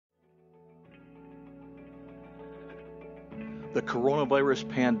The coronavirus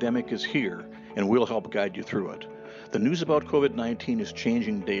pandemic is here, and we'll help guide you through it. The news about COVID-19 is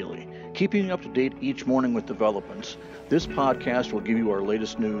changing daily. Keeping you up to date each morning with developments, this podcast will give you our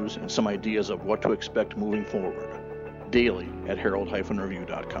latest news and some ideas of what to expect moving forward. Daily at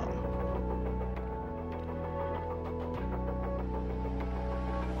herald-review.com.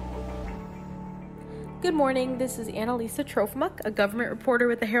 Good morning, this is Annalisa Trofimuk, a government reporter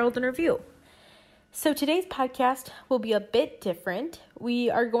with the Herald and Review. So today's podcast will be a bit different. We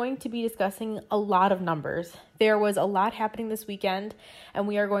are going to be discussing a lot of numbers. There was a lot happening this weekend, and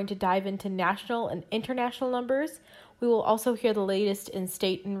we are going to dive into national and international numbers. We will also hear the latest in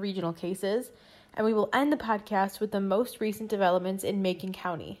state and regional cases, and we will end the podcast with the most recent developments in Macon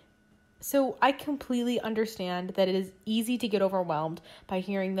County. So I completely understand that it is easy to get overwhelmed by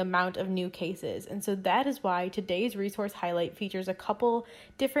hearing the amount of new cases. And so that is why today's resource highlight features a couple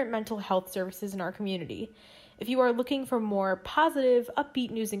different mental health services in our community. If you are looking for more positive,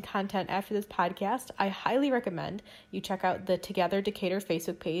 upbeat news and content after this podcast, I highly recommend you check out the Together Decatur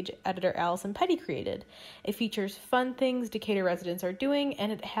Facebook page editor Allison Petty created. It features fun things Decatur residents are doing,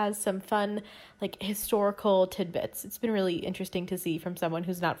 and it has some fun, historical tidbits. It's been really interesting to see from someone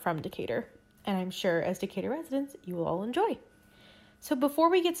who's not from Decatur, and I'm sure as Decatur residents, you will all enjoy. So before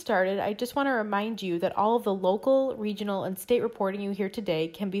we get started, I just want to remind you that all of the local, regional, and state reporting you hear today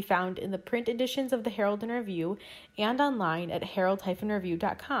can be found in the print editions of the Herald and Review and online at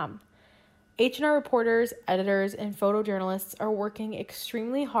herald-review.com. H&R reporters, editors, and photojournalists are working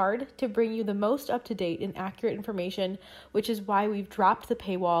extremely hard to bring you the most up-to-date and accurate information, which is why we've dropped the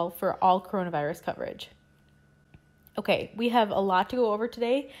paywall for all coronavirus coverage. Okay, we have a lot to go over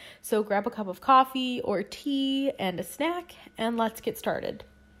today, so grab a cup of coffee or tea and a snack, and let's get started.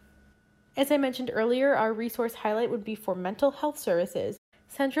 As I mentioned earlier, our resource highlight would be for mental health services.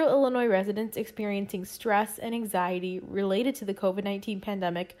 Central Illinois residents experiencing stress and anxiety related to the COVID-19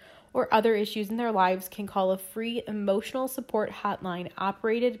 pandemic or other issues in their lives can call a free emotional support hotline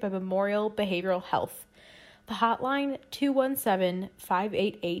operated by Memorial Behavioral Health. The hotline,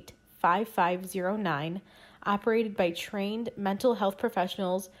 217-588-5509, operated by trained mental health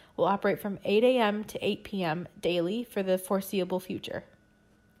professionals, will operate from 8 a.m. to 8 p.m. daily for the foreseeable future.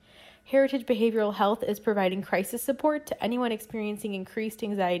 Heritage Behavioral Health is providing crisis support to anyone experiencing increased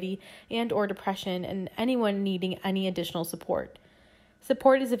anxiety and or depression and anyone needing any additional support.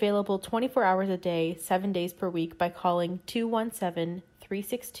 Support is available 24 hours a day, 7 days per week by calling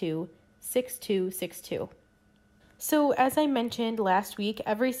 217-362-6262. So as I mentioned last week,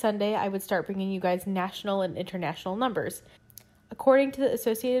 every Sunday I would start bringing you guys national and international numbers. According to the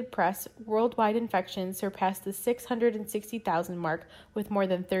Associated Press, worldwide infections surpassed the 660,000 mark with more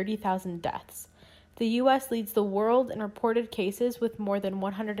than 30,000 deaths. The U.S. leads the world in reported cases with more than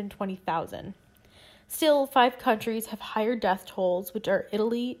 120,000. Still, 5 countries have higher death tolls, which are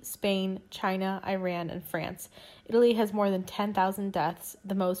Italy, Spain, China, Iran, and France. Italy has more than 10,000 deaths,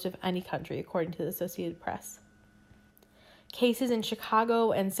 the most of any country, according to the Associated Press. Cases in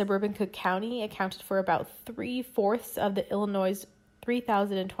Chicago and suburban Cook County accounted for about 3/4 of the Illinois'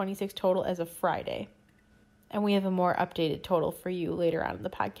 3,026 total as of Friday. And we have a more updated total for you later on in the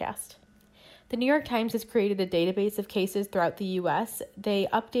podcast. The New York Times has created a database of cases throughout the U.S. They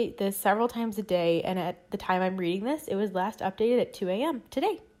update this several times a day, and at the time I'm reading this, it was last updated at 2 a.m.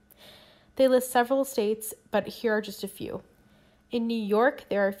 today. They list several states, but here are just a few. In New York,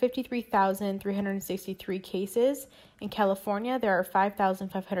 there are 53,363 cases. In California, there are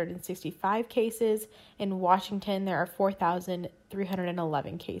 5,565 cases. In Washington, there are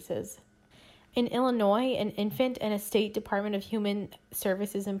 4,311 cases. In Illinois, an infant and a State Department of Human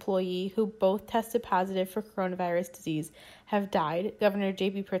Services employee who both tested positive for coronavirus disease have died, Governor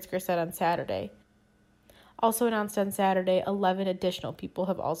J.B. Pritzker said on Saturday. Also announced on Saturday, 11 additional people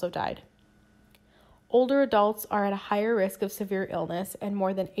have also died. Older adults are at a higher risk of severe illness, and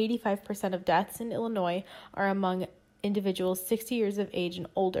more than 85% of deaths in Illinois are among individuals 60 years of age and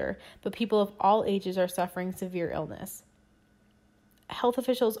older, but people of all ages are suffering severe illness. Health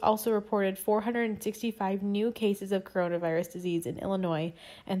officials also reported 465 new cases of coronavirus disease in Illinois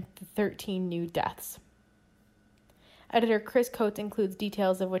and 13 new deaths. Editor Chris Coates includes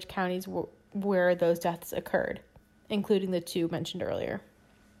details of which counties where those deaths occurred, including the 2 mentioned earlier.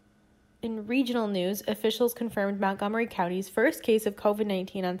 In regional news, officials confirmed Montgomery County's first case of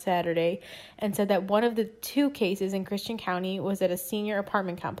COVID-19 on Saturday and said that one of the 2 cases in Christian County was at a senior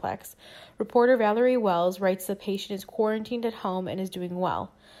apartment complex. Reporter Valerie Wells writes the patient is quarantined at home and is doing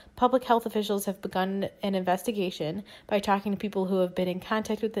well. Public health officials have begun an investigation by talking to people who have been in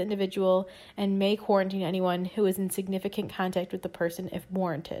contact with the individual and may quarantine anyone who is in significant contact with the person if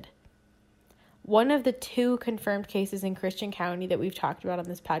warranted. One of the 2 confirmed cases in Christian County that we've talked about on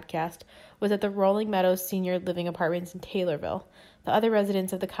this podcast was at the Rolling Meadows Senior Living Apartments in Taylorville. The other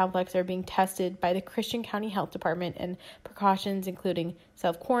residents of the complex are being tested by the Christian County Health Department, and precautions including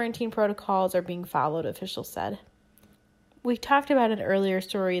self-quarantine protocols are being followed, officials said. We talked about an earlier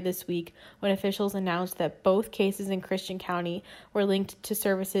story this week when officials announced that both cases in Christian County were linked to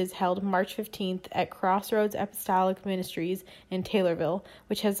services held March 15th at Crossroads Apostolic Ministries in Taylorville,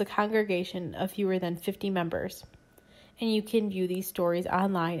 which has a congregation of fewer than 50 members. And you can view these stories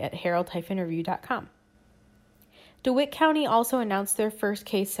online at herald-review.com. DeWitt County also announced their first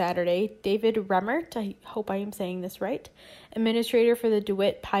case Saturday. David Remmert, I hope I am saying this right, administrator for the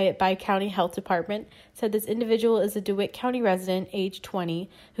DeWitt Bi-County Health Department, said this individual is a DeWitt County resident, age 20,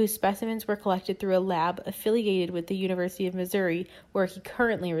 whose specimens were collected through a lab affiliated with the University of Missouri, where he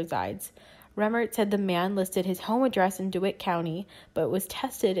currently resides. Remmert said the man listed his home address in DeWitt County, but was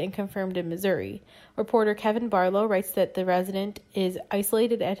tested and confirmed in Missouri. Reporter Kevin Barlow writes that the resident is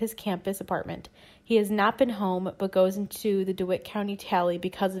isolated at his campus apartment. He has not been home, but goes into the DeWitt County tally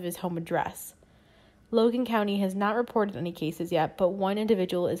because of his home address. Logan County has not reported any cases yet, but one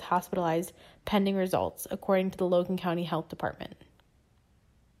individual is hospitalized pending results, according to the Logan County Health Department.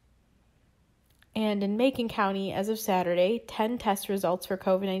 And in Macon County, as of Saturday, 10 test results for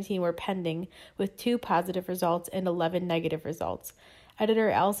COVID-19 were pending, with 2 positive results and 11 negative results. Editor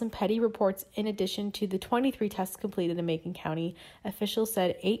Allison Petty reports in addition to the 23 tests completed in Macon County, officials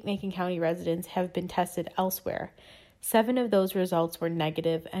said 8 Macon County residents have been tested elsewhere. 7 of those results were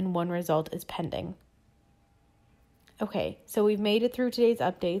negative, and 1 result is pending. Okay, so we've made it through today's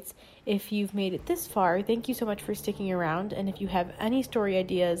updates. If you've made it this far, thank you so much for sticking around. And if you have any story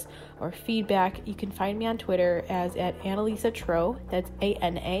ideas or feedback, you can find me on Twitter as at Annalisa Tro. That's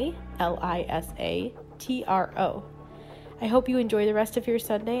ANALISATRO. I hope you enjoy the rest of your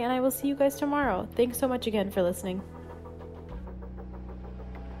Sunday, and I will see you guys tomorrow. Thanks so much again for listening.